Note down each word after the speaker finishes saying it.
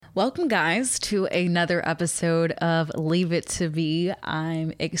Welcome, guys, to another episode of Leave It to Be.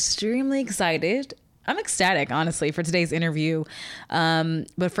 I'm extremely excited. I'm ecstatic, honestly, for today's interview.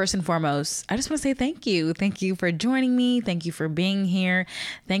 But first and foremost, I just want to say thank you. Thank you for joining me. Thank you for being here.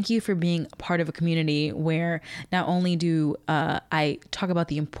 Thank you for being part of a community where not only do I talk about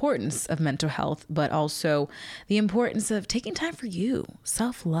the importance of mental health, but also the importance of taking time for you,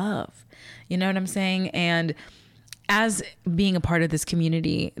 self-love. You know what I'm saying? And as being a part of this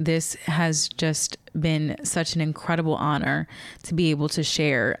community, this has just been such an incredible honor to be able to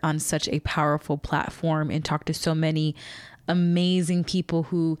share on such a powerful platform and talk to so many amazing people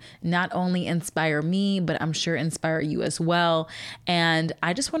who not only inspire me, but I'm sure inspire you as well. And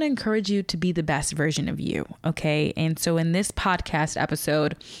I just want to encourage you to be the best version of you. Okay. And so in this podcast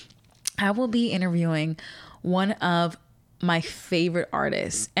episode, I will be interviewing one of my favorite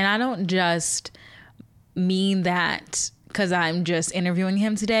artists. And I don't just mean that because I'm just interviewing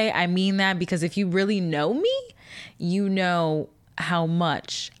him today. I mean that because if you really know me, you know how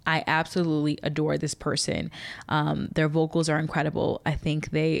much I absolutely adore this person. Their vocals are incredible. I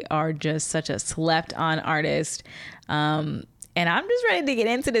think they are just such a slept on artist. And I'm just ready to get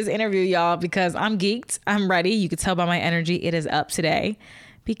into this interview, y'all, because I'm geeked. I'm ready. You can tell by my energy. It is up today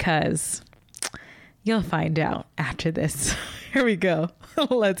because you'll find out after this. Here we go.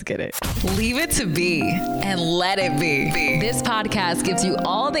 Let's get it. Leave it to be and let it be. This podcast gives you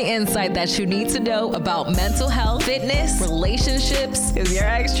all the insight that you need to know about mental health, fitness, relationships. Is your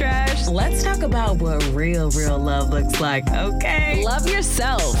ex trash? Let's talk about what real love looks like, okay? Love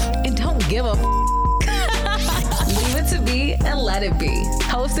yourself and don't give a Leave it to be and let it be.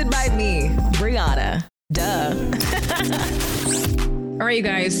 Hosted by me, Brianna. Duh. All right, you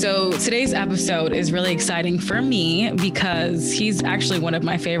guys. So today's episode is really exciting for me because he's actually one of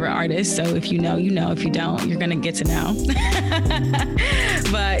my favorite artists. So if you know, you know. If you don't, you're going to get to know.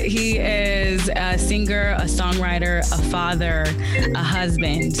 But he is a singer, a songwriter, a father, a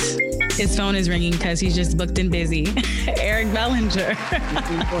husband. His phone is ringing because he's just booked and busy. Eric Bellinger.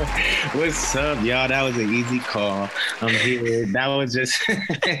 What's up, y'all? That was an easy call. I'm here. That was just,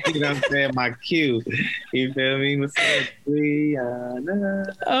 you know what I'm saying, my cue. You feel me? What's up,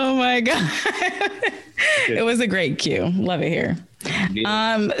 Brianna? Oh my God. It was a great cue. Love it here.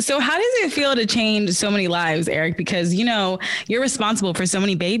 So how does it feel to change so many lives, Eric? Because, you know, you're responsible for so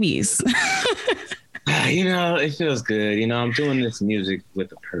many babies. You know, it feels good. You know, I'm doing this music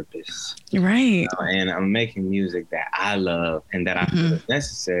with a purpose. Right. You know, and I'm making music that I love and that I feel is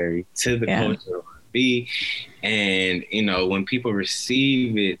necessary to the culture of R&B. And, you know, when people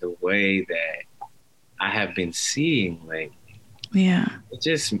receive it the way that I have been seeing lately, it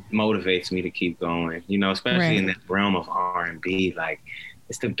just motivates me to keep going, you know, especially in that realm of R&B. Like,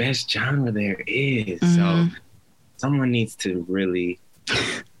 it's the best genre there is. So someone needs to really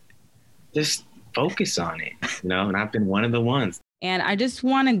just focus on it, you know, and I've been one of the ones. And I just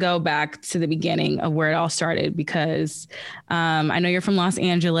want to go back to the beginning of where it all started because I know you're from Los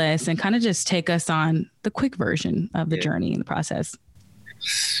Angeles and kind of just take us on the quick version of the journey and the process.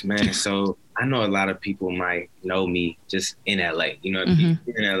 Man, so I know a lot of people might know me just in LA. You know, if you're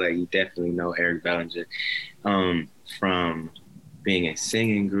in LA, you definitely know Eric Bellinger from being in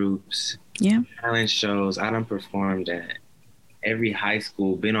singing groups, talent shows. I done performed at every high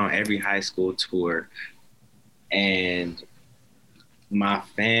school, been on every high school tour, and my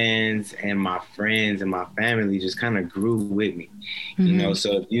fans and my friends and my family just kind of grew with me. You know,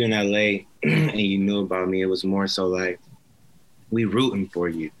 so if you're in LA and you knew about me, it was more so like, we rooting for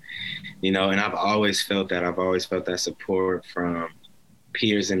you, you know, and I've always felt that. I've always felt that support from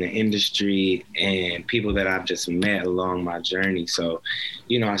peers in the industry and people that I've just met along my journey. So,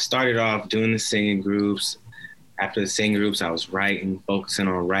 you know, I started off doing the singing groups. After the singing groups, I was focusing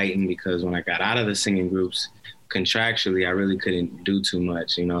on writing, because when I got out of the singing groups, contractually, I really couldn't do too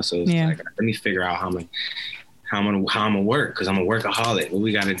much, you know, so it's like, let me figure out how I'm gonna work, because I'm a workaholic. What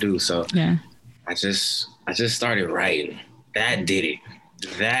we got to do? So I just started writing. That did it.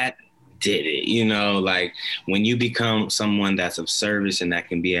 You know, like when you become someone that's of service and that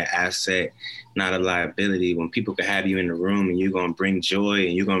can be an asset, not a liability, when people can have you in the room and you're going to bring joy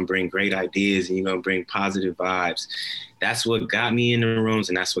and you're going to bring great ideas and you're going to bring positive vibes, that's what got me in the rooms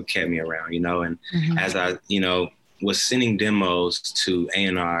and that's what kept me around, you know. And as I, you know, was sending demos to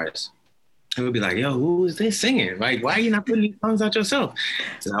A&Rs, it would be like, yo, who is this singing? Like, why are you not putting these songs out yourself?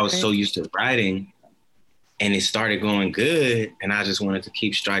 Because I was so used to writing. And it started going good, and I just wanted to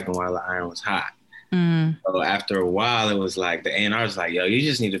keep striking while the iron was hot. So after a while, it was like the A&R was like, yo, you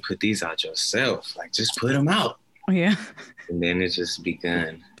just need to put these out yourself. Like, just put them out. Yeah. And then it just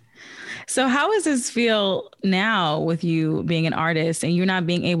begun. So how does this feel now with you being an artist and you're not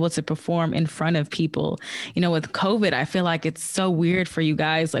being able to perform in front of people? You know, with COVID, I feel like it's so weird for you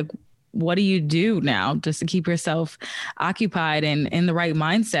guys. Like, what do you do now just to keep yourself occupied and in the right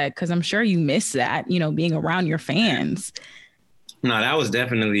mindset? Because I'm sure you miss that, you know, being around your fans. No, that was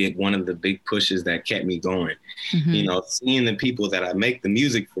definitely one of the big pushes that kept me going. Mm-hmm. You know, seeing the people that I make the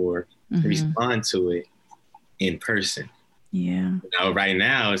music for respond to it in person. Yeah. You know, right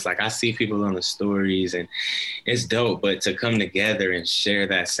now it's like I see people on the stories and it's dope, but to come together and share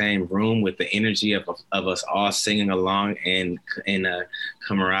that same room with the energy of us all singing along and in a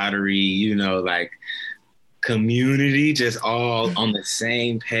camaraderie, you know, like community, just all on the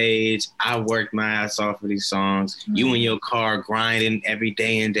same page. I worked my ass off for these songs. You in your car grinding every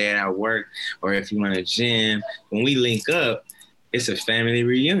day and day at work, or if you in a gym, when we link up, it's a family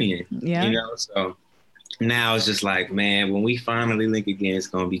reunion. Yeah. You know, so now it's just like, man, when we finally link again, it's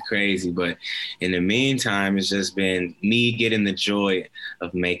going to be crazy. But in the meantime, it's just been me getting the joy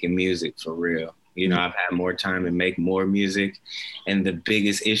of making music for real. You know, I've had more time to make more music. And the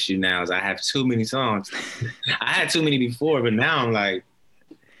biggest issue now is I have too many songs. I had too many before, but now I'm like,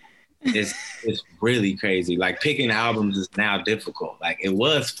 it's really crazy. Like picking albums is now difficult. Like it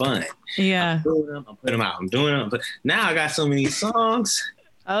was fun. Yeah. I'm doing them, I'm putting them out, I'm doing them. But now I got so many songs.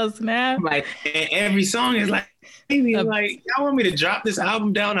 Oh, snap. Like, and every song is like, maybe like, y'all want me to drop this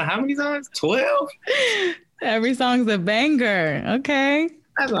album down to how many songs? 12? Every song's a banger. Okay.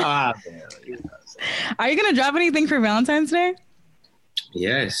 That's all I feel. You know, so. Are you going to drop anything for Valentine's Day?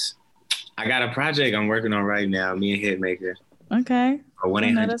 Yes. I got a project I'm working on right now, me and Hitmaker. Okay. Or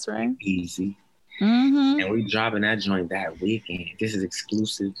 1-800 that's right. Easy. Mm-hmm. And we dropping that joint that weekend. This is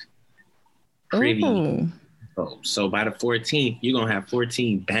exclusive preview. Ooh. So by the 14th, you're going to have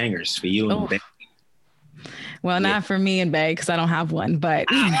 14 bangers for you and Bay. Well, not for me and Bay, because I don't have one, but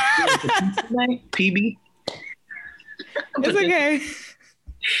PB. It's okay.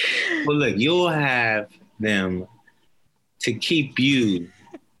 Well, look, you'll have them to keep you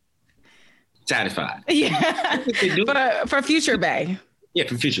satisfied. Yeah. For future Bay. Yeah,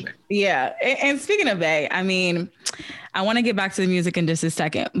 for future Bay. Yeah. And speaking of Bay, I mean, I want to get back to the music in just a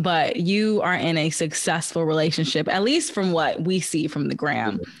second, but you are in a successful relationship, at least from what we see from the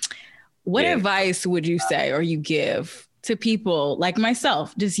gram. What advice would you say or you give to people like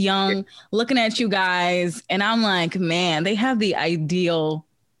myself, just young, looking at you guys, and I'm like, man, they have the ideal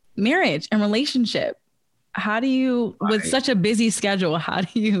marriage and relationship. How do you, with such a busy schedule, how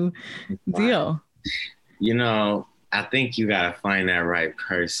do you deal? You know, I think you got to find that right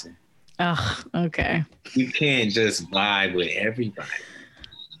person. Oh, okay. You can't just vibe with everybody.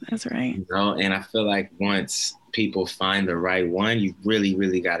 That's right. You know, and I feel like once people find the right one, you really,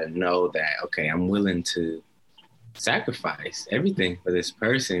 really got to know that, okay, I'm willing to sacrifice everything for this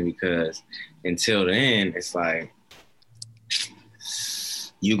person, because until then, it's like,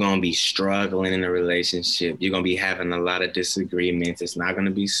 you're going to be struggling in a relationship. You're going to be having a lot of disagreements. It's not going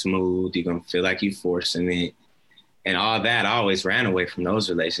to be smooth. You're going to feel like you're forcing it. And all that, I always ran away from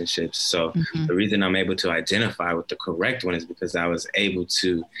those relationships. So the reason I'm able to identify with the correct one is because I was able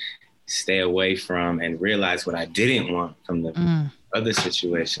to stay away from and realize what I didn't want from the other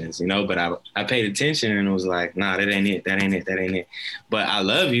situations, you know, but I paid attention and it was like, nah, that ain't it. That ain't it. That ain't it. But I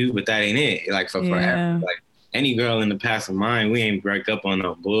love you, but that ain't it. Like for forever. Like any girl in the past of mine, we ain't break up on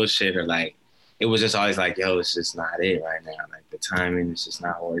no bullshit, or like, it was just always like, yo, it's just not it right now. Like the timing is just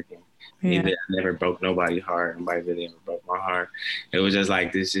not working. Yeah. I never broke nobody's heart. Nobody really ever broke my heart. It was just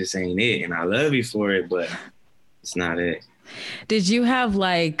like, this just ain't it. And I love you for it, but it's not it. Did you have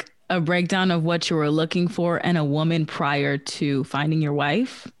like a breakdown of what you were looking for in a woman prior to finding your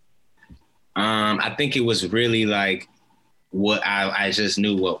wife? I think it was really like what I just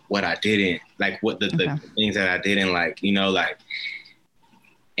knew what I didn't like, what the things that I didn't like, you know, like,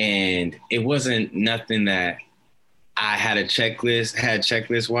 and it wasn't nothing that I had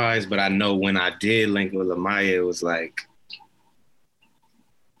checklist wise, but I know when I did link with Lamaya, it was like,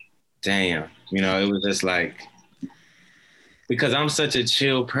 damn, you know, it was just like, because I'm such a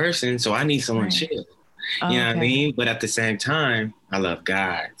chill person, so I need someone chill. You know what I mean? But at the same time, I love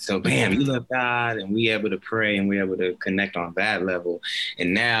God. So bam, you love God, and we able to pray and we able to connect on that level.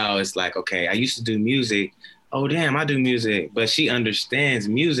 And now it's like, okay, I used to do music. Oh, damn, I do music. But she understands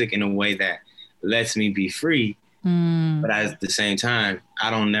music in a way that lets me be free. But at the same time, I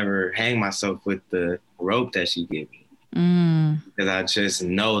don't never hang myself with the rope that she gave me. Because I just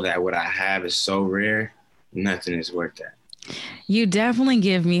know that what I have is so rare, nothing is worth that. You definitely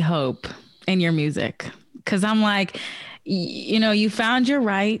give me hope in your music. Because I'm like, you know, you found your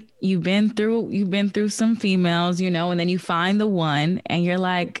right. You've been through some females, you know, and then you find the one and you're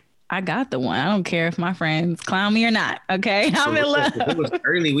like, I got the one. I don't care if my friends clown me or not. Okay. I'm in love. It was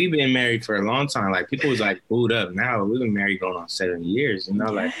early. We've been married for a long time. Like people was like booed up. Now we've been married going on 7 years. You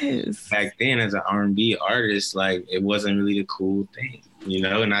know, like back then as an R&B artist, like it wasn't really the cool thing, you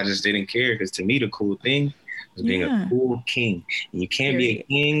know, and I just didn't care because to me the cool thing was being a cool king. And you can't be a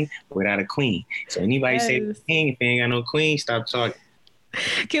king without a queen. So anybody say king, if you ain't got no queen, stop talking.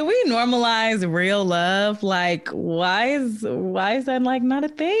 Can we normalize real love? Like, why is that like not a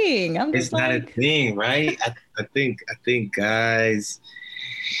thing? It's not a thing, right? I think guys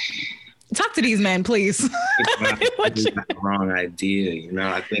talk to these men, please. It's not the wrong idea, you know.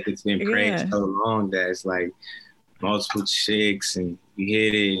 I think it's been praised so long that it's like multiple chicks and you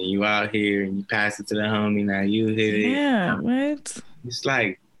hit it and you out here and you pass it to the homie, now you hit it. Yeah, what? It's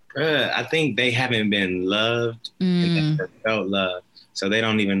like, I think they haven't been loved and never felt love. So they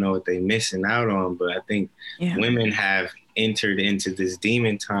don't even know what they're missing out on. But I think women have entered into this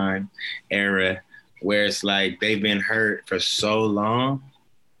demon time era where it's like they've been hurt for so long.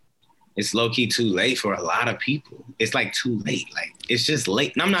 It's low-key too late for a lot of people. It's like too late. Like it's just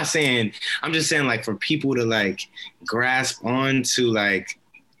late. And I'm just saying like for people to like grasp on to like,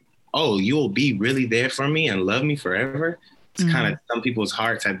 oh, you'll be really there for me and love me forever. It's kind of, some people's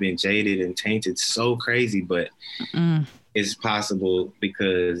hearts have been jaded and tainted so crazy, but it's possible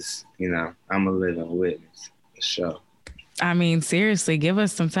because, you know, I'm a living witness for sure. I mean, seriously, give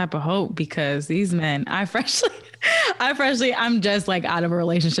us some type of hope because these men, I'm just like out of a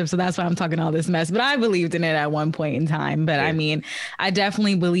relationship. So that's why I'm talking all this mess, but I believed in it at one point in time. But I mean, I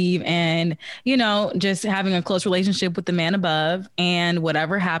definitely believe in, you know, just having a close relationship with the man above and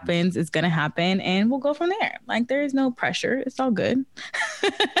whatever happens is going to happen and we'll go from there. Like there is no pressure. It's all good.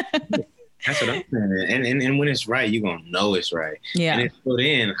 That's what I'm saying. And when it's right, you're going to know it's right. Yeah. And until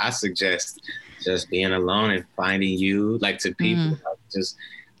then, I suggest just being alone and finding you, like to people, like, just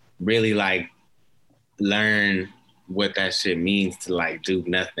really like learn what that shit means to like do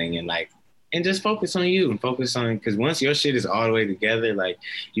nothing and like, and just focus on you and focus on, because once your shit is all the way together, like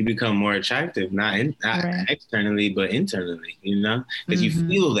you become more attractive, not externally, but internally, you know, because you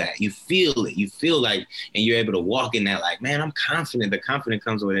feel that, you feel it, you feel like, and you're able to walk in that like, man, I'm confident. The confidence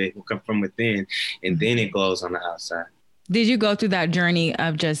comes with it, will come from within, and then it glows on the outside. Did you go through that journey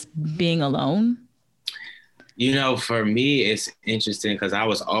of just being alone? You know, for me, it's interesting because I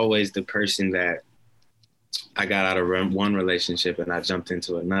was always the person that I got out of one relationship and I jumped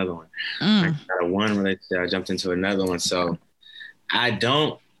into another one. I got out of one relationship, I jumped into another one. So I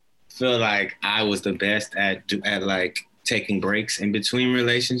don't feel like I was the best at like taking breaks in between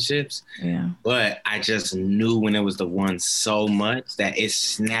relationships. Yeah. But I just knew when it was the one so much that it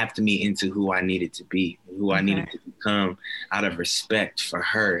snapped me into who I needed to be, who I needed to become out of respect for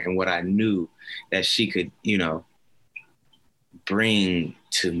her and what I knew that she could, you know, bring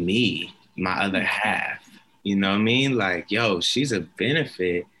to me, my other half. You know what I mean? Like, yo, she's a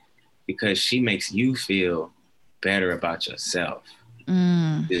benefit because she makes you feel better about yourself.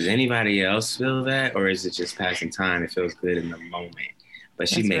 Does anybody else feel that? Or is it just passing time? It feels good in the moment. But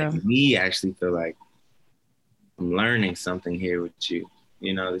she made me actually feel like I'm learning something here with you.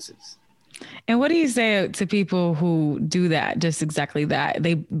 You know, this is. And what do you say to people who do that? Just exactly that.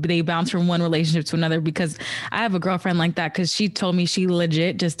 They bounce from one relationship to another, because I have a girlfriend like that, because she told me she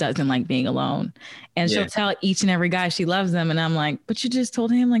legit just doesn't like being alone. And she'll tell each and every guy she loves them. And I'm like, but you just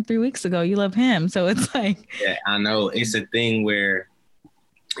told him like 3 weeks ago you love him. So it's like. Yeah, I know. It's a thing where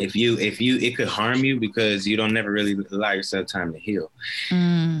if you it could harm you because you don't never really allow yourself time to heal.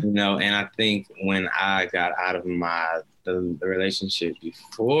 You know, and I think when I got out of the relationship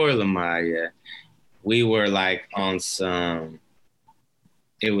before Lamaya, we were like on some,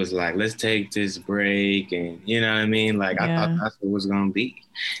 it was like, let's take this break, and you know what I mean? Like I thought that's what it was gonna be.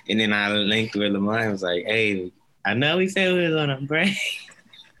 And then I linked with Lamaya. I was like, hey, I know we said we was on a break,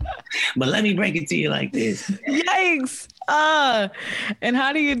 but let me break it to you like this. Yikes. And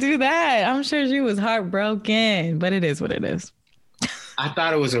how do you do that? I'm sure she was heartbroken, but it is what it is. I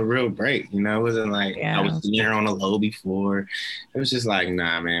thought it was a real break, you know. It wasn't like I was seeing her on a low before. It was just like,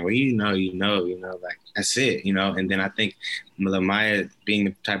 nah, man. Well, you know, like that's it, you know. And then I think Lamaya, being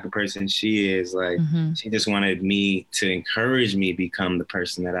the type of person she is, like she just wanted me to encourage me become the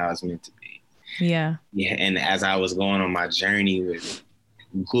person that I was meant to be. Yeah. Yeah. And as I was going on my journey with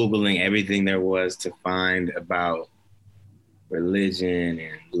Googling everything there was to find about religion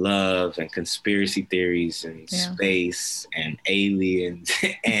and love and conspiracy theories and space and aliens.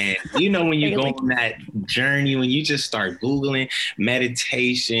 And you know, when you go on that journey, when you just start Googling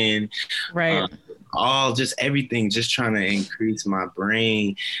meditation, all just everything, just trying to increase my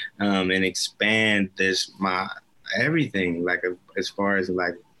brain and expand my everything, like as far as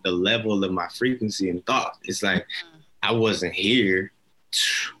like the level of my frequency and thought. It's like I wasn't here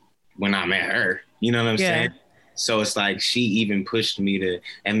when I met her. You know what I'm saying? So it's like she even pushed me to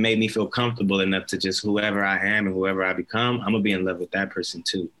and made me feel comfortable enough to just whoever I am and whoever I become, I'm gonna be in love with that person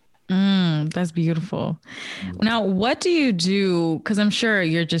too. That's beautiful. Now, what do you do? Because I'm sure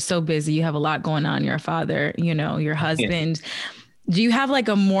you're just so busy. You have a lot going on. Your father, you know, your husband. Do you have like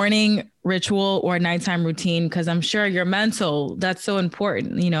a morning ritual or nighttime routine? Because I'm sure your mental, that's so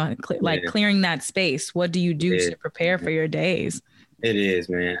important, you know, like clearing that space. What do you do to prepare for your days? It is,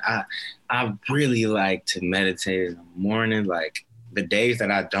 man. I really like to meditate in the morning. Like the days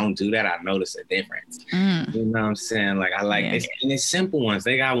that I don't do that, I notice a difference. You know what I'm saying? Like I like it's, and it's simple ones.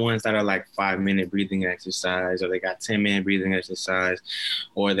 They got ones that are like 5-minute breathing exercise, or they got 10-minute breathing exercise,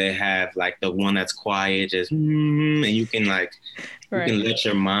 or they have like the one that's quiet, just and you can like you can let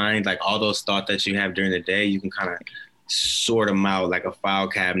your mind, like all those thoughts that you have during the day, you can kind of sort them out like a file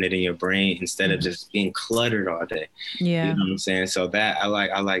cabinet in your brain instead of just being cluttered all day. You know what I'm saying? So that I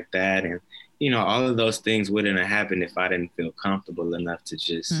like that. And you know, all of those things wouldn't have happened if I didn't feel comfortable enough to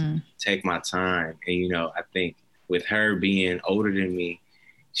just take my time. And you know, I think with her being older than me,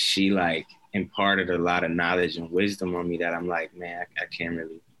 she like imparted a lot of knowledge and wisdom on me that I'm like, man, I can't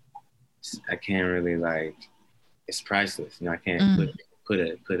really like, it's priceless. You know, I can't put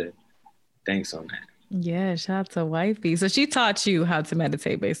a thanks on that. Yeah, shout out to wifey. So she taught you how to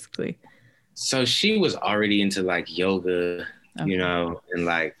meditate, basically. So she was already into like yoga, you know, and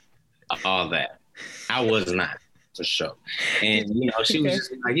like all that. I was not, for sure. And you know, she was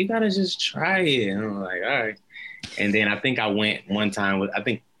just like, you gotta just try it. And I'm like, all right. And then I think I went one time with, I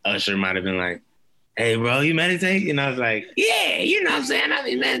think Usher might have been like, hey bro, you meditate? And I was like, yeah, you know what I'm saying? I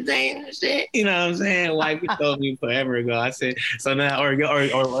be meditating and shit. You know what I'm saying? Wifey told me forever ago. I said, so now,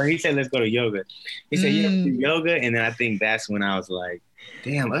 or he said, let's go to yoga. He said, you know, do yoga? And then I think that's when I was like,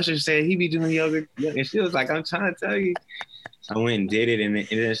 damn, Usher said he be doing yoga. And she was like, I'm trying to tell you. I went and did it. And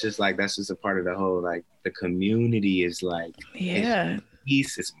it's just like, that's just a part of the whole, like the community is like, it's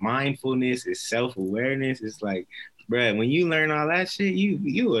peace, it's mindfulness, it's self-awareness. It's like, bruh, when you learn all that shit,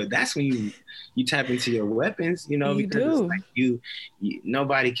 that's when you tap into your weapons, you know, because it's like you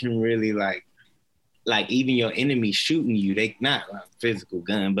nobody can really like even your enemy shooting you, they not a physical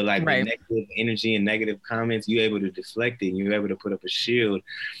gun, but like the negative energy and negative comments, you're able to deflect it and you're able to put up a shield,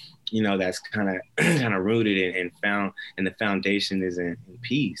 you know, that's kind of rooted and found, and the foundation is in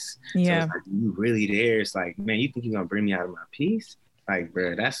peace. Yeah. So it's like, you really there. It's like, man, you think you're gonna bring me out of my peace? Like,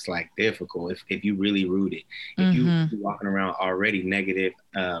 bro, that's like difficult if you really root it. If you walking around already negative,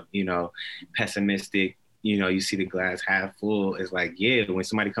 you know, pessimistic, you know, you see the glass half full. It's like, yeah, when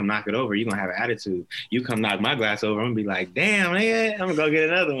somebody come knock it over, you're gonna have an attitude. You come knock my glass over, I'm gonna be like, damn, man, I'm gonna go get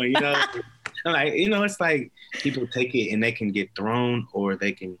another one, you know? I'm like, you know, it's like people take it and they can get thrown, or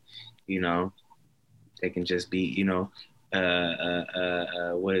they can, you know, they can just be, you know,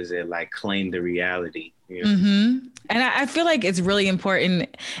 what is it, like claim the reality. You know? And I feel like it's really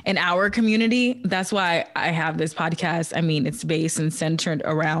important in our community. That's why I have this podcast. I mean, it's based and centered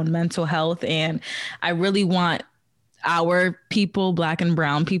around mental health. And I really want our people, Black and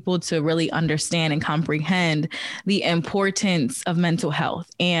brown people, to really understand and comprehend the importance of mental health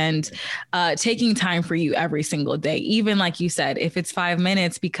and taking time for you every single day. Even like you said, if it's 5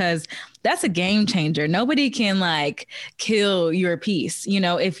 minutes, because that's a game changer. Nobody can like kill your peace, you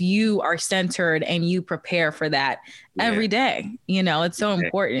know, if you are centered and you prepare for that every day. You know, it's so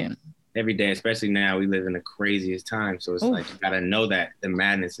important. Every day, especially now, we live in the craziest time. So it's like, you got to know that the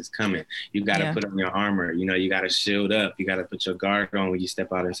madness is coming. You got to put on your armor. You know, you got to shield up. You got to put your guard on when you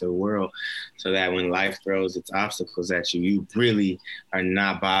step out into the world, so that when life throws its obstacles at you, you really are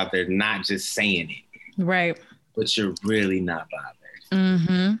not bothered, not just saying it. Right. But you're really not bothered.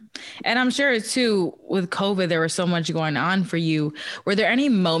 And I'm sure too, with COVID, there was so much going on for you. Were there any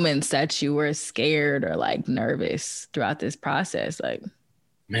moments that you were scared or like nervous throughout this process? Like,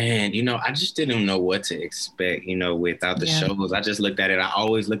 man, you know, I just didn't know what to expect, you know, without the shows. I just looked at it. I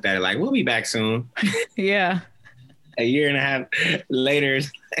always looked at it like, we'll be back soon. Yeah. A year and a half later.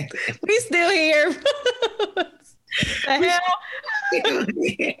 We still here. The hell?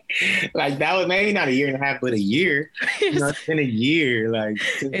 Like that was maybe not a year and a half, but a year. You know, it's been a year. Like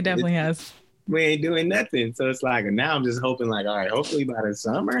it definitely has. We ain't doing nothing. So it's like, now I'm just hoping like, all right, hopefully by the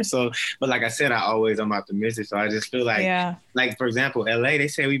summer. So, but like I said, I'm optimistic. So I just feel like, like for example, LA, they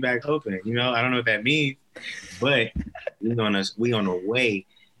say we back open, you know, I don't know what that means, but we on the way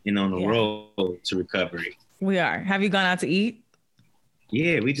and on the road to recovery. We are. Have you gone out to eat?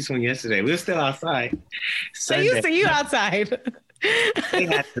 Yeah, we just went yesterday. We were still outside. So you outside. They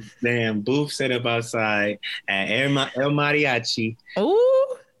had the damn booth set up outside at El Mariachi.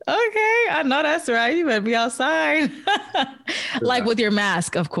 Ooh. Okay, I know that's right. You better be outside. Like with your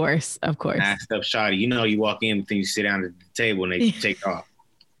mask, of course. Of course. Masked up shawty. You know, you walk in, then you sit down at the table and they take off.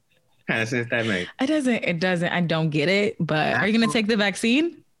 What kind of sense that make? It doesn't. I don't get it. But are you gonna take the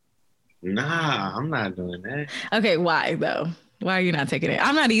vaccine? Nah, I'm not doing that. Okay, why though? Why are you not taking it?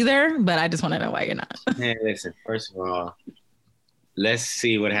 I'm not either, but I just want to know why you're not. Man, listen, first of all, let's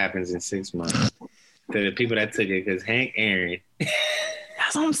see what happens in 6 months. To the people that took it, because Hank Aaron.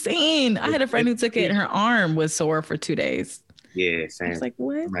 That's what I'm saying. I had a friend who took it and her arm was sore for 2 days. Yeah, same. I was like,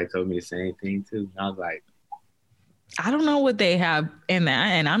 what? Somebody told me the same thing too. I was like, I don't know what they have in that,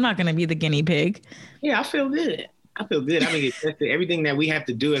 and I'm not going to be the guinea pig. yeah, I feel good. I feel good. I mean, get tested. Everything that we have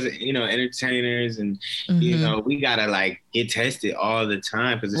to do as, entertainers and, we got to like get tested all the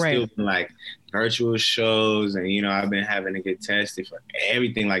time because it's still been like virtual shows. And, I've been having to get tested for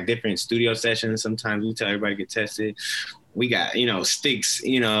everything, like different studio sessions. Sometimes we tell everybody to get tested. We got, sticks,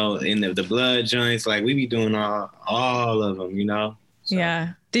 in the blood joints. Like we be doing all of them, So,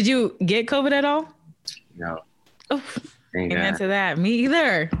 yeah. Did you get COVID at all? No. Oh, amen to that. Me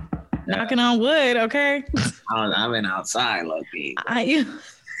either. Yeah. Knocking on wood, okay? I've been outside, lucky. A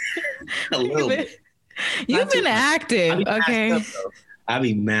little bit. You've been active, okay? I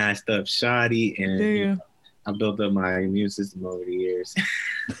be masked up, shoddy, and I built up my immune system over the years.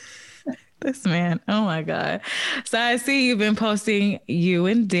 This man, oh my God. So I see you've been posting you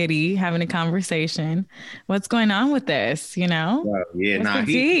and Diddy having a conversation. What's going on with this, Well, yeah,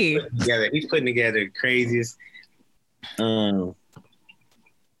 he's putting together the craziest where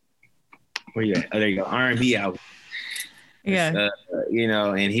you at? Oh, there you go. R&B album. Yeah.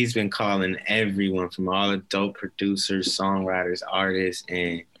 And he's been calling everyone from all the dope producers, songwriters, artists.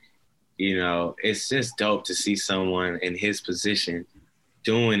 And, it's just dope to see someone in his position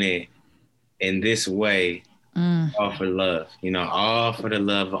doing it in this way, all for love, all for the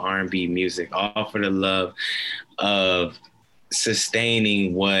love of R&B music, all for the love of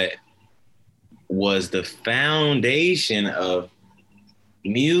sustaining what was the foundation of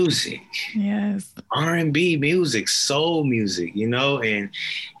music. Yes. R&B music, soul music, and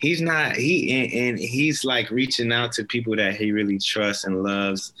he's like reaching out to people that he really trusts and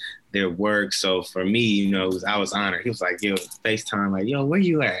loves their work. So for me, I was honored. He was like, yo, FaceTime, like, yo, where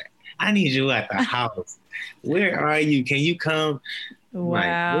you at? I need you at the house. Where are you? Can you come?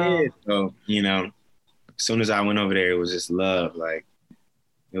 Wow. Like, yeah. So, as soon as I went over there, it was just love. Like,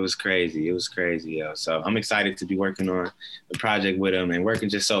 it was crazy. It was crazy, yo. So I'm excited to be working on the project with him and working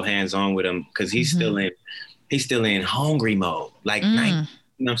just so hands-on with him because he's still in hungry mode. Like, you know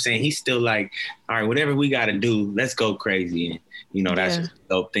what I'm saying? He's still like, all right, whatever we got to do, let's go crazy. And, that's just a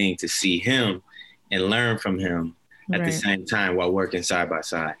dope thing to see him and learn from him at the same time while working side by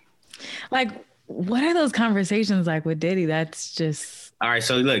side. Like, what are those conversations like with Diddy? That's just... All right,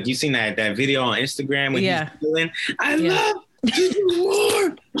 so look, you seen that video on Instagram when he's feeling, I love you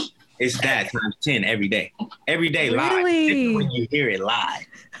more. It's that times 10 every day. Every day live. Really? When you hear it live.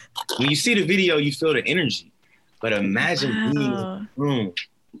 When you see the video, you feel the energy. But imagine being in the room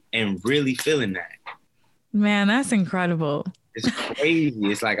and really feeling that. Man, that's incredible. It's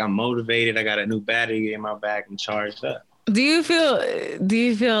crazy. It's like I'm motivated. I got a new battery in my back and charged up. Do you feel,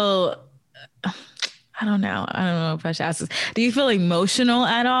 I don't know if I should ask this. Do you feel emotional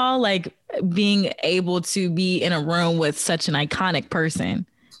at all? Like being able to be in a room with such an iconic person?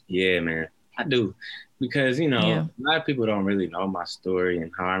 Yeah, man, I do. Because, a lot of people don't really know my story and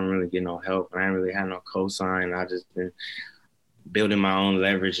how I didn't really get no help. I didn't really have no cosign. I just been building my own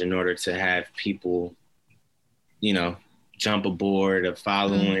leverage in order to have people, jump aboard of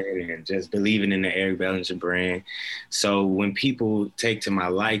following and just believing in the Eric Bellinger brand. So when people take to my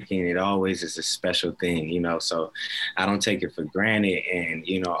liking, it always is a special thing, so I don't take it for granted. And,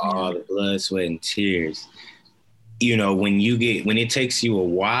 all the blood, sweat, and tears, when it takes you a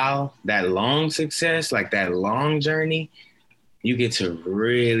while, that long success, like that long journey, you get to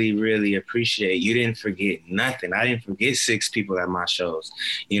really, really appreciate. You didn't forget nothing. I didn't forget 6 people at my shows.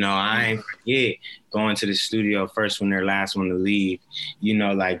 I ain't forget going to the studio first when they're last one to leave.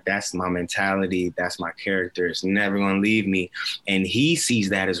 Like that's my mentality. That's my character. It's never going to leave me. And he sees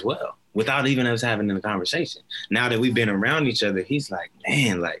that as well without even us having a conversation. Now that we've been around each other, he's like,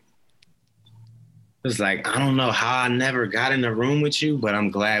 man, like, it's like, I don't know how I never got in the room with you, but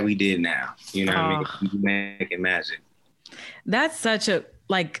I'm glad we did now. You know what I mean? You make it magic. That's such a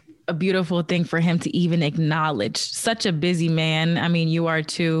beautiful thing for him to even acknowledge. Such a busy man. I mean, you are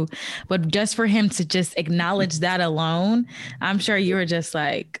too, but just for him to just acknowledge that alone, I'm sure you were just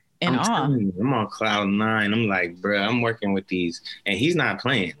like in awe. I'm on cloud 9. I'm like, bro, I'm working with these, and he's not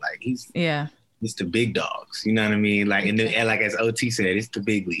playing. Like he's it's the big dogs. You know what I mean? Like, and like as OT said, it's the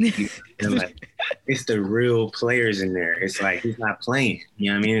big league. And like, it's the real players in there. It's like he's not playing.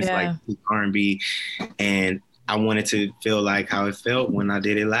 You know what I mean? It's like R&B, and I wanted to feel like how it felt when I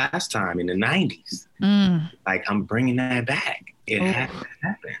did it last time in the 90s. Like, I'm bringing that back. It had to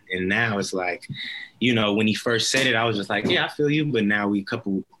happen. And now it's like, you know, when he first said it, I was just like, yeah, I feel you. But now we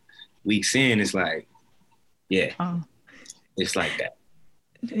couple weeks in, it's like, yeah, it's like that.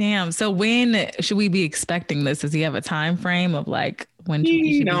 Damn. So when should we be expecting this? Does he have a time frame of like when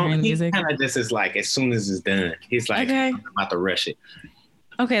he should be hearing music? He kind of just is like, as soon as it's done, he's like, I'm about to rush it.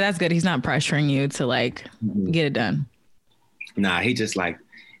 Okay, that's good. He's not pressuring you to like get it done. Nah, he's just like,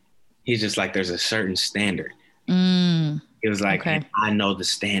 there's a certain standard. It was like, I know the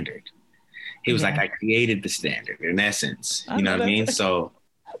standard. He was like, I created the standard in essence. You know what I mean? So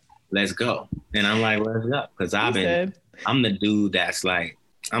let's go. And I'm like, let's go. Because I'm the dude that's like,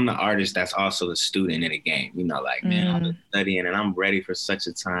 I'm the artist that's also the student in the game. You know, like, man, I'm studying and I'm ready for such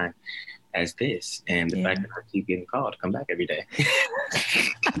a time as this. And the fact that I keep getting called to come back every day.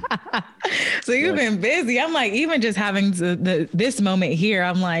 So you've been busy. I'm like, even just having this moment here,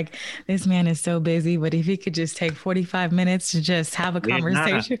 I'm like, this man is so busy, but if he could just take 45 minutes to just have a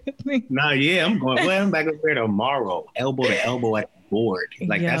conversation with me. I'm going, I'm back up there tomorrow, elbow to elbow at the board.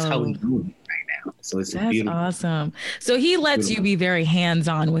 Like, that's how we do it right now. So it's beautiful. That's awesome. So he lets you be very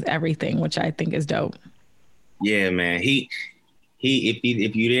hands-on with everything, which I think is dope. Yeah, man. If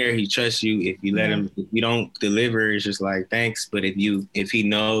you there, he trusts you. If you let him, if you don't deliver, it's just like, thanks. But if he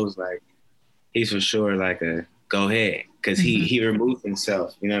knows, like, he's for sure like a go ahead, because he removes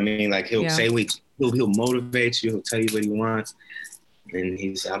himself. You know what I mean? Like, he'll say he'll motivate you. He'll tell you what he wants, and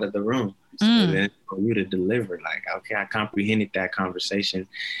he's out of the room. So then for you to deliver, like, okay, I comprehended that conversation,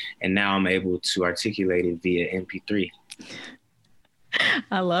 and now I'm able to articulate it via MP3.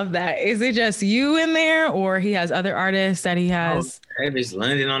 I love that. Is it just you in there, or he has other artists that he has? Travis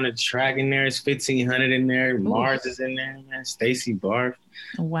London on the track in there. It's 1500 in there. Mars is in there, man. Stacey Barth.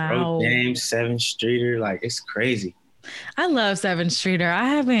 Wow. Bro James, Seven Streeter. Like, it's crazy. I love Seven Streeter. I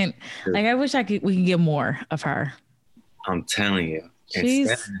haven't, like, I wish we could get more of her. I'm telling you.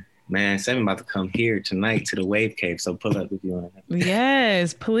 Seven about to come here tonight to the Wave Cave. So pull up if you want to.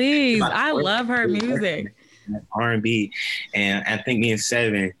 Yes, please. I love her music. R&B, and I think me and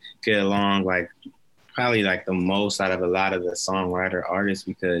Seven get along like probably like the most out of a lot of the songwriter artists,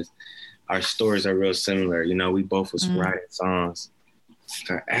 because our stories are real similar. You know, we both was writing songs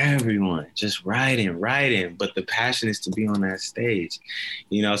for everyone, just writing, but the passion is to be on that stage,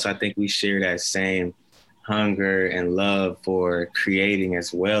 you know. So I think we share that same hunger and love for creating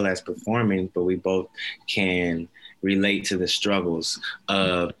as well as performing, but we both can relate to the struggles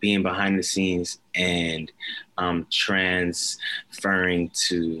of being behind the scenes and transferring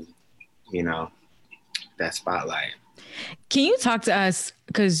to, you know, that spotlight. Can you talk to us,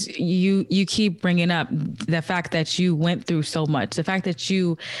 because you keep bringing up the fact that you went through so much, the fact that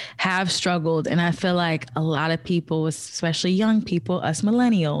you have struggled. And I feel like a lot of people, especially young people, us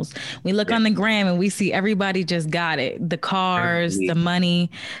millennials, we look on the gram and we see everybody just got it. The cars, the money.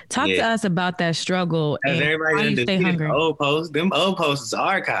 Talk to us about that struggle. And how you stay hungry. Them old posts is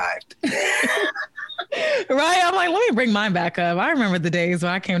archived. Right? I'm like, let me bring mine back up. I remember the days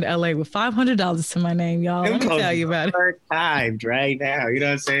when I came to LA with $500 to my name, y'all. Let me tell you about it. Archived right now. You know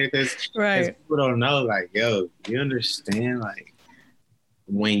what I'm saying? Because people don't know, like, yo, you understand, like,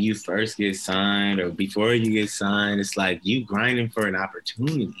 when you first get signed or before you get signed, it's like you grinding for an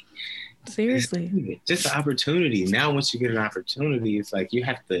opportunity. Seriously. Just an opportunity. Now, once you get an opportunity, it's like you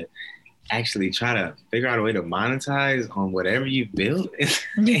have to actually try to figure out a way to monetize on whatever you built.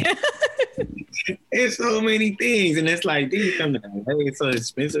 It's so many things, and it's like, dude, come to LA, it's so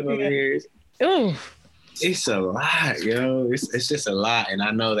expensive over here. It's a lot, yo. It's just a lot, and I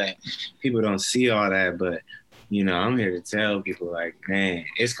know that people don't see all that, but you know, I'm here to tell people, like, man,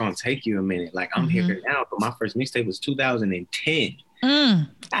 it's gonna take you a minute. Like, I'm here now, but my first mixtape was 2010.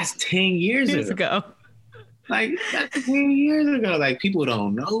 That's 10 years ago. Like, that's 10 years ago. Like, people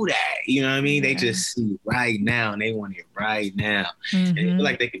don't know that. You know what I mean? They just see right now, and they want it right now. And they feel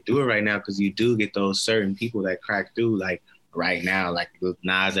like they could do it right now, because you do get those certain people that crack through, like, right now, like with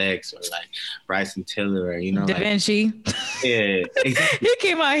Nas X or like Bryson Tiller, or, you know, Da Vinci. Yeah. Exactly. He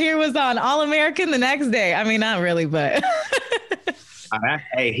came out here, was on All American the next day. I mean, not really, but.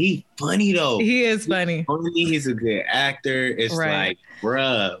 Hey, he funny though. He is funny. He's a good actor. It's like,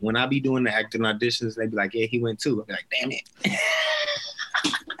 bruh, when I be doing the acting auditions, they be like, yeah, he went too. I be like, damn it.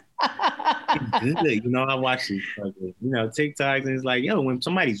 good. I watch these fucking, TikToks, and it's like, yo, when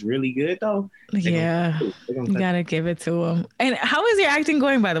somebody's really good though, Yeah, you gotta give it to them. And how is your acting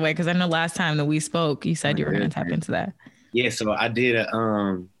going, by the way? Because I know last time that we spoke, you said you were gonna tap into that. Yeah, so I did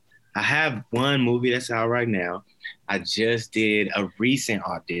I have one movie that's out right now. I just did a recent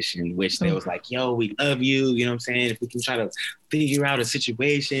audition, which they was like, yo, we love you. You know what I'm saying? If we can try to figure out a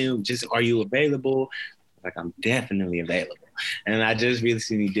situation, just are you available? Like, I'm definitely available. And I just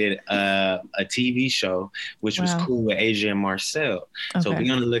recently did a TV show, which was cool, with Adrian Marcel. Okay. So be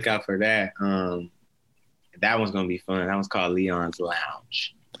on the lookout for that. That one's going to be fun. That one's called Leon's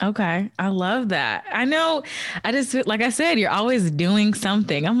Lounge. Okay. I love that. I know. I just, like I said, you're always doing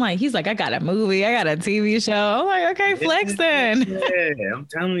something. I'm like, he's like, I got a movie, I got a TV show. I'm like, okay, flex then. Yeah, I'm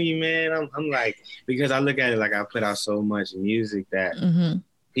telling you, man. I'm like, because I look at it like I put out so much music that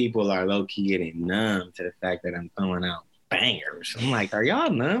people are low key getting numb to the fact that I'm throwing out bangers. I'm like, are y'all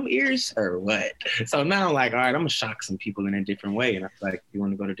numb ears or what? So now I'm like, all right, I'm gonna shock some people in a different way. And I feel like if you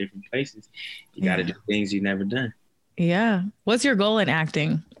want to go to different places, you got to do things you've never done. Yeah. What's your goal in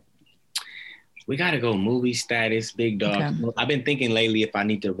acting? We got to go movie status, big dog. Okay. I've been thinking lately if I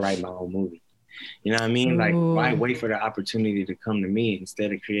need to write my own movie. You know what I mean? Ooh. Like, why wait for the opportunity to come to me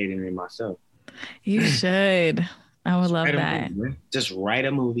instead of creating it myself? You should. I would love that. Movie, just write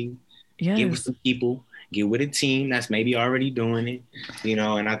a movie. Yes. Get with some people. Get with a team that's maybe already doing it.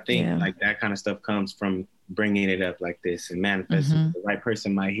 And I think like that kind of stuff comes from bringing it up like this and manifesting. The right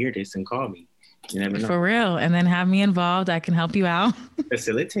person might hear this and call me. You never know. For real. And then have me involved. I can help you out.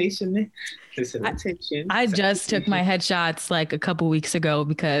 Facilitation, man. I just took my headshots like a couple weeks ago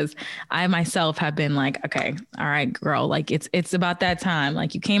because I myself have been like, okay, all right, girl, like it's about that time.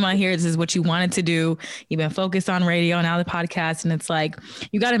 Like, you came on here. This is what you wanted to do. You've been focused on radio, now the podcast. And it's like,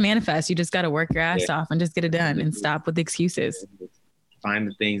 you got to manifest. You just got to work your ass off and just get it done and stop with the excuses. Find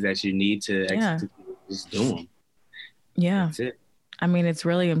the things that you need to execute. Just do them. Yeah. That's it. I mean, it's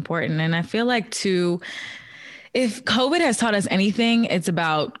really important. And I feel like if COVID has taught us anything, it's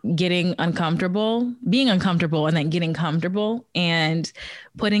about being uncomfortable, and then getting comfortable and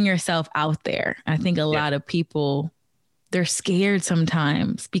putting yourself out there. I think a lot of people, they're scared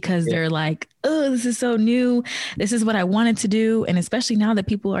sometimes because they're like, oh, this is so new. This is what I wanted to do. And especially now that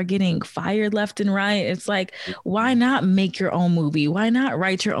people are getting fired left and right, it's like, why not make your own movie? Why not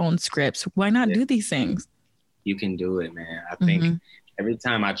write your own scripts? Why not do these things? You can do it, man. I think every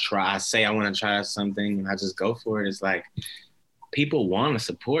time I say I want to try something and I just go for it, it's like people want to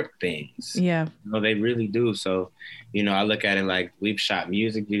support things. Yeah. They really do. So, I look at it like we've shot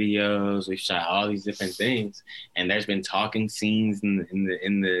music videos, we've shot all these different things, and there's been talking scenes in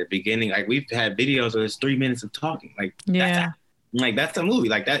the beginning. Like, we've had videos where it's 3 minutes of talking. Like, that's a movie.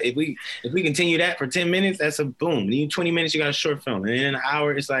 Like that. If we continue that for 10 minutes, that's a boom. Then 20 minutes, you got a short film. And in an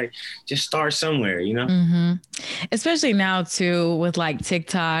hour, it's like, just start somewhere, Especially now too, with like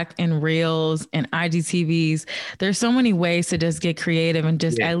TikTok and Reels and IGTVs, there's so many ways to just get creative and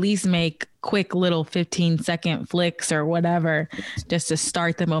just at least make quick little 15-second flicks or whatever, just to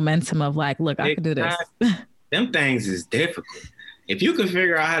start the momentum of like, look, I can do this. Them things is difficult. If you can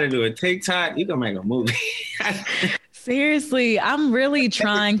figure out how to do a TikTok, you can make a movie. Seriously, I'm really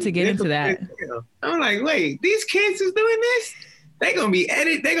trying to get into that. I'm like, wait, these kids is doing this? They're going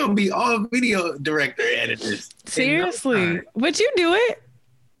to be all video director editors. Seriously. But you do it.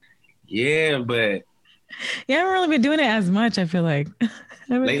 Yeah, but. You haven't really been doing it as much, I feel like. I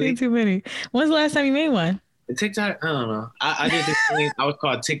haven't seen too many. When's the last time you made one? The TikTok, I don't know. I did this thing. I was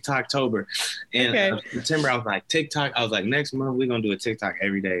called TikToktober. And September, I was like, TikTok. I was like, next month, we're going to do a TikTok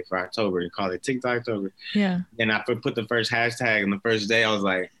every day for October and call it TikToktober. Yeah. And I put the first hashtag on the first day. I was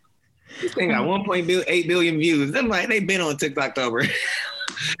like, this thing got 1.8 billion views. I'm like, they've been on TikToktober.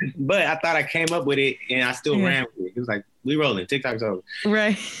 But I thought I came up with it and I still ran with it. It was like, we rolling TikToktober.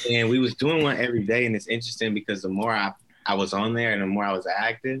 Right. And we was doing one every day. And it's interesting because the more I was on there and the more I was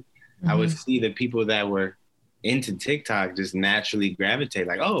active, I would see the people that were into TikTok just naturally gravitate,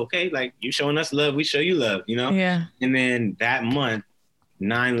 like, oh, okay, like, you showing us love, we show you love, Yeah. And then that month,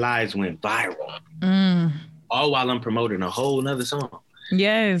 9 Lives went viral, all while I'm promoting a whole nother song.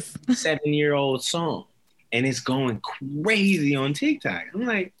 Yes. 7-year-old song, and it's going crazy on TikTok. I'm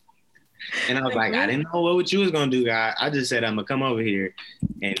like, and I was like, I didn't know what you was gonna do, guy. I just said I'm gonna come over here,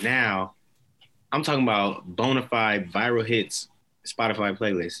 and now I'm talking about bona fide viral hits. Spotify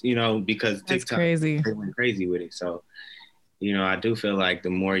playlist, because TikTok went crazy with it. So, I do feel like the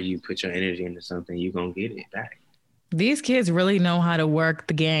more you put your energy into something, you're going to get it back. These kids really know how to work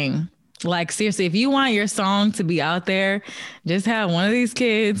the game. Like, seriously, if you want your song to be out there, just have one of these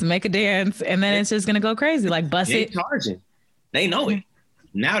kids make a dance and then it's just going to go crazy. Like, bust it. Charging. They know it.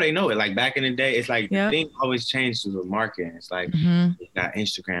 now they know it. Like back in the day, it's like Yep. things always change with marketing. It's like Mm-hmm. you got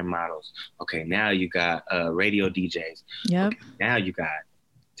Instagram models. Okay, now you got radio DJs. Yep. Okay, now you got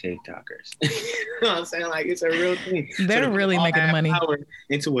TikTokers. You know what I'm saying? Like it's a real thing. They're So really all making that money. power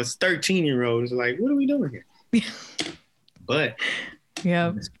into a 13-year-old. It's like, what are we doing here? But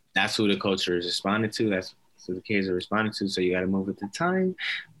Yep. that's who the culture is responding to. That's who the kids are responding to. So you got to move with the time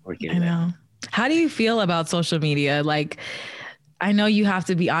or get I it. know. How do you feel about social media? Like, I know you have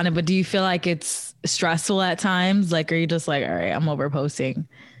to be on it, but do you feel like it's stressful at times? Like, are you just like, all right, I'm over posting?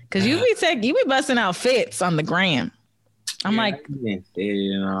 Because you be busting out fits on the gram. I'm like,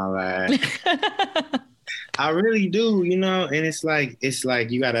 and all that. I really do, you know, and it's like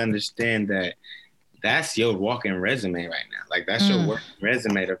you got to understand that that's your walking resume right now. Like that's your working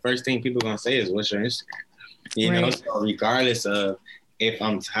resume. The first thing people are gonna say is, "What's your Instagram?" You know, so regardless of if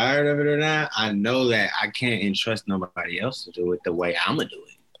I'm tired of it or not, I know that I can't entrust nobody else to do it the way I'm gonna do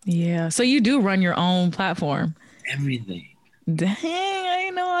it. Yeah. So you do run your own platform. Everything. Dang, I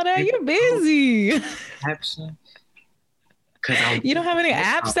didn't know all that. You're busy. You don't have any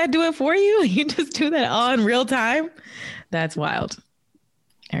apps that do it for you? You just do that all in real time? That's wild.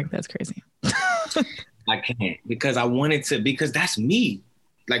 Eric, that's crazy. I can't because I wanted to, because that's me.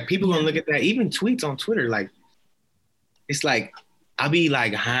 Like people gonna look at that, even tweets on Twitter. Like, it's like, I'll be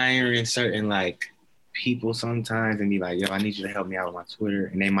like hiring certain like people sometimes and be like, yo, I need you to help me out with my Twitter.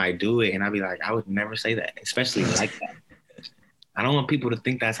 And they might do it. And I'll be like, I would never say that, especially like that. I don't want people to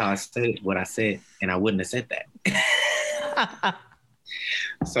think that's how I said what I said. And I wouldn't have said that.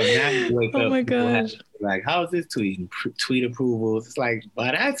 So now you wake up, my gosh, like, how's this tweet? Tweet approvals. It's like,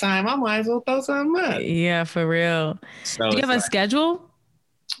 by that time, I might as well throw something up. Yeah, for real. So do you have a schedule?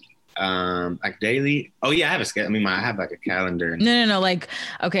 Like daily? Oh yeah, I have a schedule. I mean, I have like a calendar. No. Like,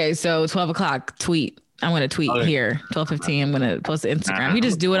 okay, so 12 o'clock tweet. I'm gonna tweet here. 12:15. I'm gonna post to Instagram. You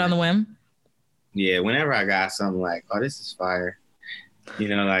just do it on the whim. Yeah, whenever I got something like, oh, this is fire. You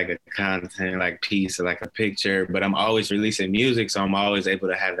know, like a content, like piece or like a picture, but I'm always releasing music. So I'm always able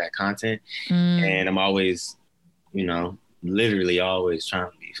to have that content. And I'm always, you know, literally always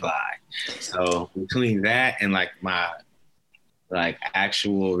trying to be fly. So between that and like my like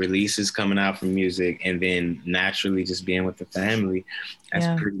actual releases coming out from music and then naturally just being with the family,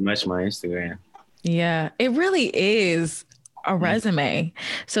 that's pretty much my Instagram. Yeah, it really is a resume.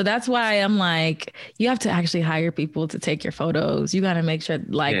 So that's why I'm like, you have to actually hire people to take your photos. You got to make sure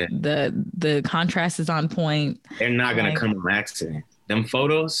like the contrast is on point. They're not going to come on accident. Them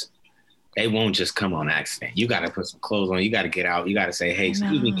photos, they won't just come on accident. You got to put some clothes on. You got to get out. You got to say, hey,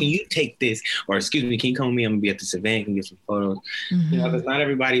 excuse me, can you take this? Or excuse me, can you come with me? I'm going to be at this event and get some photos. You know, because not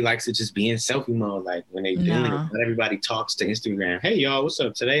everybody likes to just be in selfie mode. Like when they doing it, not everybody talks to Instagram. Hey, y'all, what's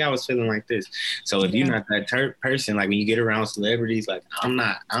up? Today I was feeling like this. So if you're not that person, like when you get around celebrities, like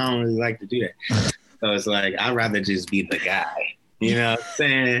I don't really like to do that. So it's like, I'd rather just be the guy. You know what I'm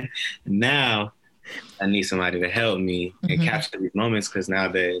saying? Now I need somebody to help me and capture these moments because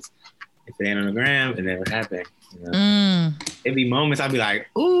nowadays, if it ain't on the gram, it never happened. You know? It'd be moments I'd be like,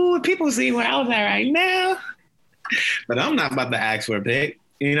 ooh, people see where I was at right now. But I'm not about to ask for a pic,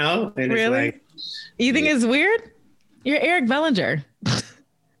 you know? And really? It's like, you think it's weird? You're Eric Bellinger.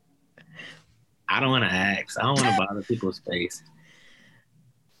 I don't want to ask. I don't want to bother people's space.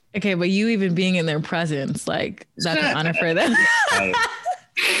 Okay, but you even being in their presence, like, that's an honor for them.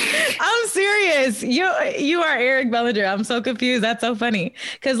 I'm serious. You are Eric Bellinger. I'm so confused. That's so funny.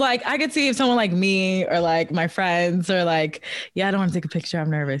 Cause like I could see if someone like me or like my friends or like, I don't want to take a picture. I'm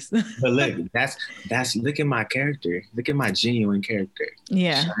nervous. But look, that's look at my character. Look at my genuine character.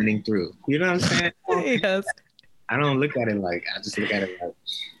 Yeah. Shining through. You know what I'm saying? Yes. I don't look at it like, I just look at it like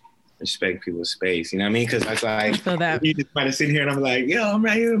respect people's space. You know what I mean? Cause that's like, I feel that. You just might have sitting here and I'm like, yo, I'm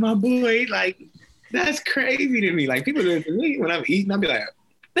right here with my boy. Like, that's crazy to me. Like people do it to me when I'm eating, I'll be like,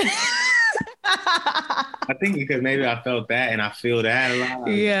 I think because maybe I felt that and I feel that a lot.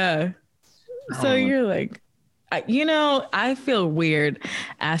 Yeah. So you're like, I feel weird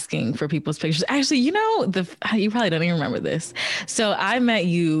asking for people's pictures. Actually, you probably don't even remember this. So I met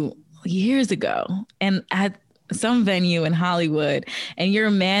you years ago and at some venue in Hollywood, and your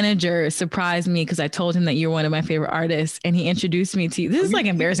manager surprised me because I told him that you're one of my favorite artists and he introduced me to you. This is like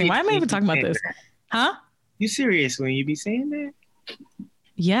embarrassing. Why am I even talking about this? Huh? You serious when you be saying that?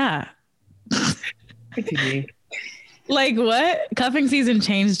 Yeah. Like what? Cuffing season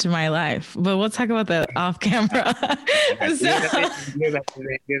changed my life, but we'll talk about that off camera.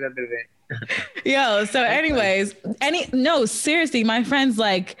 So anyways, seriously, my friends,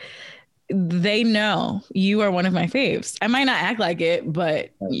 like, they know you are one of my faves. I might not act like it,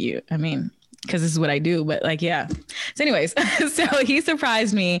 but because this is what I do. But like, yeah. So anyways, so he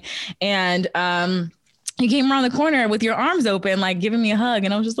surprised me, and you came around the corner with your arms open, like giving me a hug.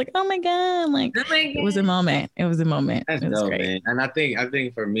 And I was just like, oh my God. Like, it was a moment. It was a moment. That's it was dope, great. man. And I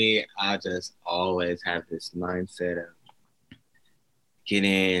think for me, I just always have this mindset of get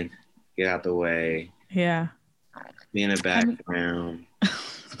in, get out the way. Yeah. Be in the background,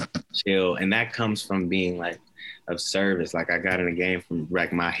 chill. And that comes from being like of service. Like I got in the game from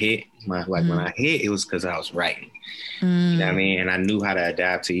like when I hit, it was because I was writing. You know what I mean? And I knew how to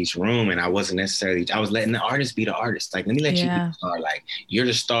adapt to each room, and I wasn't necessarily, I was letting the artist be the artist. Like, let me let you be the star. Like, you're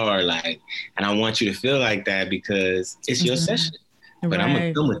the star. Like, and I want you to feel like that because it's your session. But I'm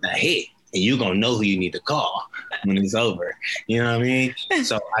going to come with that hit, and you're going to know who you need to call when it's over. You know what I mean?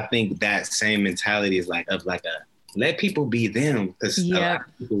 So I think that same mentality is like, let people be them, because a lot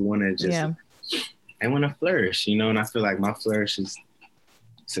of people want to just, they want to flourish, you know? And I feel like my flourish is,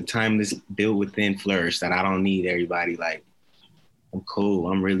 it's a timeless built within flourish that I don't need everybody like, I'm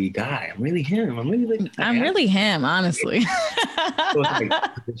cool. I'm really Guy. I'm really him. I'm really him, honestly. So it's like,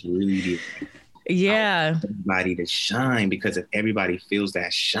 it's really everybody to shine, because if everybody feels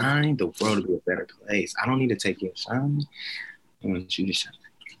that shine, the world will be a better place. I don't need to take your shine. I want you to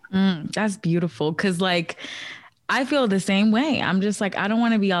shine. That's beautiful. Cause like, I feel the same way. I'm just like, I don't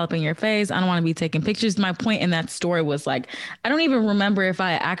want to be all up in your face. I don't want to be taking pictures. My point in that story was like, I don't even remember if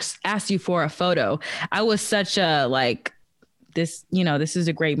I asked you for a photo. I was such a like, this, you know, this is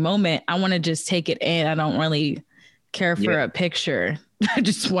a great moment. I want to just take it in. I don't really care for a picture. I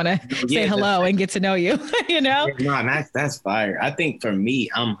just want to say hello and get to know you, you know? No, that's fire. I think for me,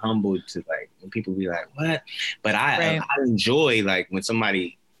 I'm humbled to like, when people be like, what? But I enjoy like when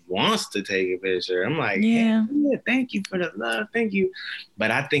somebody wants to take a picture. I'm like, yeah, thank you for the love. Thank you. But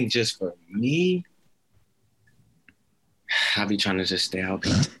I think just for me, I'll be trying to just stay out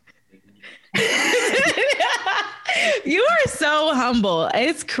there. You are so humble.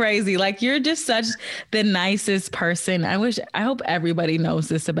 It's crazy. Like, you're just such the nicest person. I hope everybody knows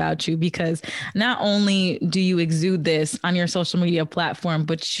this about you, because not only do you exude this on your social media platform,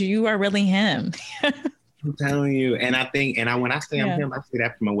 but you are really him. I'm telling you. And I think, when I say I'm him, I say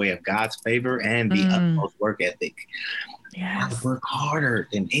that from a way of God's favor and the utmost work ethic. Yes. I work harder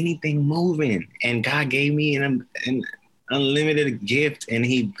than anything moving. And God gave me an unlimited gift, and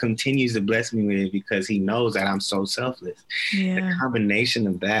he continues to bless me with it because he knows that I'm so selfless. The combination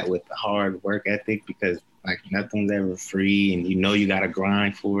of that with the hard work ethic, because like nothing's ever free, and you got to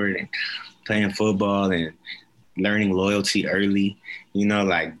grind for it, and playing football and learning loyalty early, you know,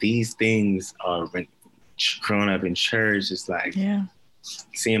 like these things are growing up in church. It's like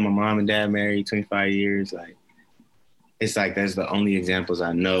seeing my mom and dad married 25 years, like it's like that's the only examples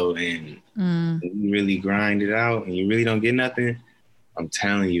I know. And you really grind it out and you really don't get nothing, I'm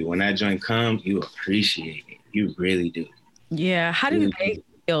telling you, when that joint comes, you appreciate it. You really do. Yeah. How do they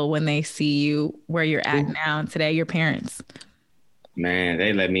feel when they see you where you're at now today, your parents? Man,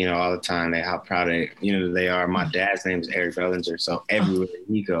 they let me know all the time how proud they are. My dad's name is Eric Bellinger, so everywhere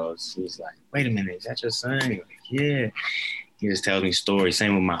he goes, he's like, wait a minute, is that your son? Like, yeah. He just tells me stories.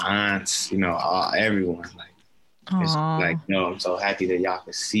 Same with my aunts, everyone. Like, it's like, I'm so happy that y'all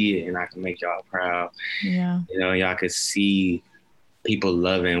can see it and I can make y'all proud. Yeah. Y'all could see people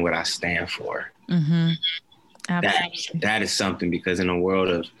loving what I stand for. Mm-hmm. That is something, because in a world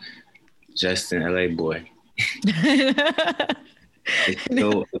of Justin LA boy,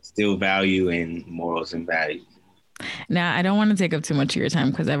 it's still value and morals and values. Now, I don't want to take up too much of your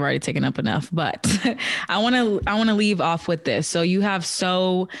time because I've already taken up enough, but I want to leave off with this. So you have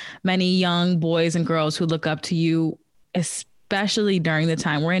so many young boys and girls who look up to you, especially during the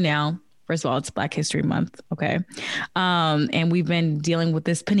time we're in now. First of all, it's Black History Month. Okay. And we've been dealing with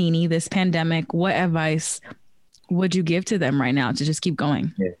this panini, this pandemic. What advice would you give to them right now to just keep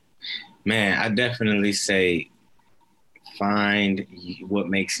going? Yeah. Man, I definitely say find what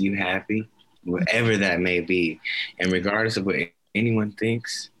makes you happy, whatever that may be. And regardless of what anyone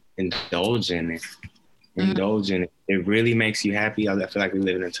thinks, indulge in it. It really makes you happy. I feel like we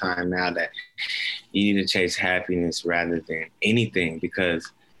live in a time now that you need to chase happiness rather than anything,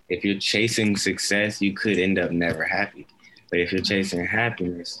 because if you're chasing success, you could end up never happy. But if you're chasing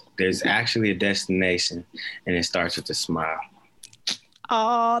happiness, there's actually a destination, and it starts with a smile.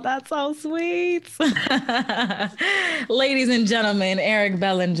 Oh, that's so sweet. Ladies and gentlemen, Eric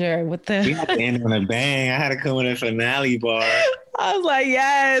Bellinger with the. We had to end on a bang. I had to come with a finale bar. I was like,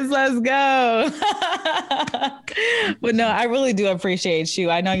 yes, let's go. But no, I really do appreciate you.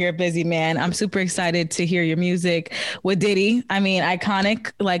 I know you're a busy man. I'm super excited to hear your music with Diddy. I mean,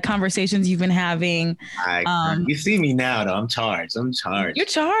 iconic like conversations you've been having. You see me now though. I'm charged. You're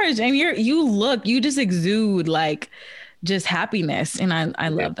charged, and you just exude like just happiness, and I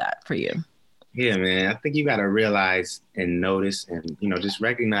love that for you. Yeah, man. I think you got to realize and notice and just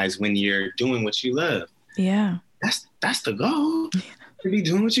recognize when you're doing what you love. Yeah. That's the goal. To be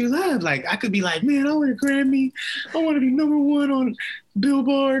doing what you love. Like I could be like, man, I want a Grammy. I want to be #1 on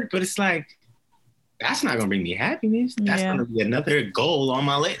Billboard. But it's like, that's not going to bring me happiness. That's going to be another goal on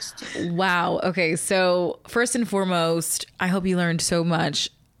my list. Wow. Okay. So first and foremost, I hope you learned so much.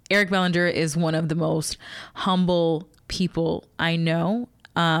 Eric Bellinger is one of the most humble people I know.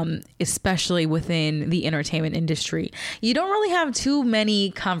 Especially within the entertainment industry. You don't really have too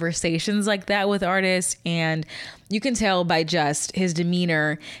many conversations like that with artists, and you can tell by just his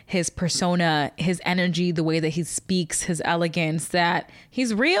demeanor, his persona, his energy, the way that he speaks, his elegance, that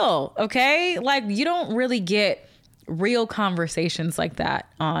he's real, okay? Like you don't really get real conversations like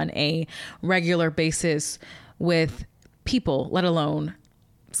that on a regular basis with people, let alone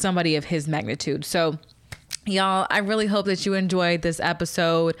somebody of his magnitude. So y'all, I really hope that you enjoyed this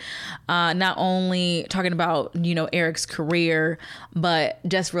episode. Not only talking about, Eric's career, but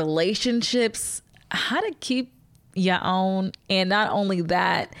just relationships, how to keep your own. And not only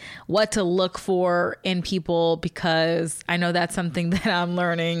that, what to look for in people, because I know that's something that I'm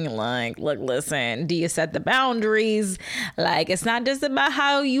learning. Like, look, listen, do you set the boundaries? Like, it's not just about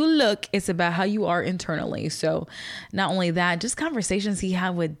how you look, it's about how you are internally. So not only that, just conversations he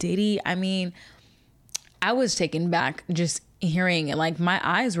had with Diddy. I mean, I was taken back just hearing it. Like my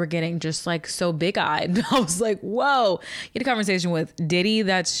eyes were getting just like so big eyed. I was like, whoa, you had a conversation with Diddy.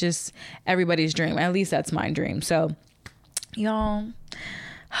 That's just everybody's dream. At least that's my dream. So y'all,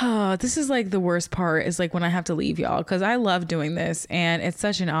 this is like the worst part is like when I have to leave y'all, because I love doing this and it's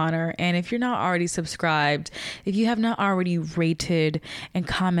such an honor. And if you're not already subscribed, if you have not already rated and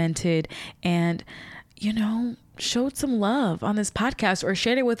commented and, showed some love on this podcast or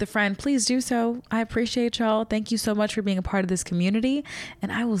shared it with a friend, please do so. I appreciate y'all. Thank you so much for being a part of this community,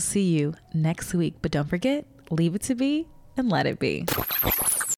 and I will see you next week. But don't forget, leave it to be and let it be.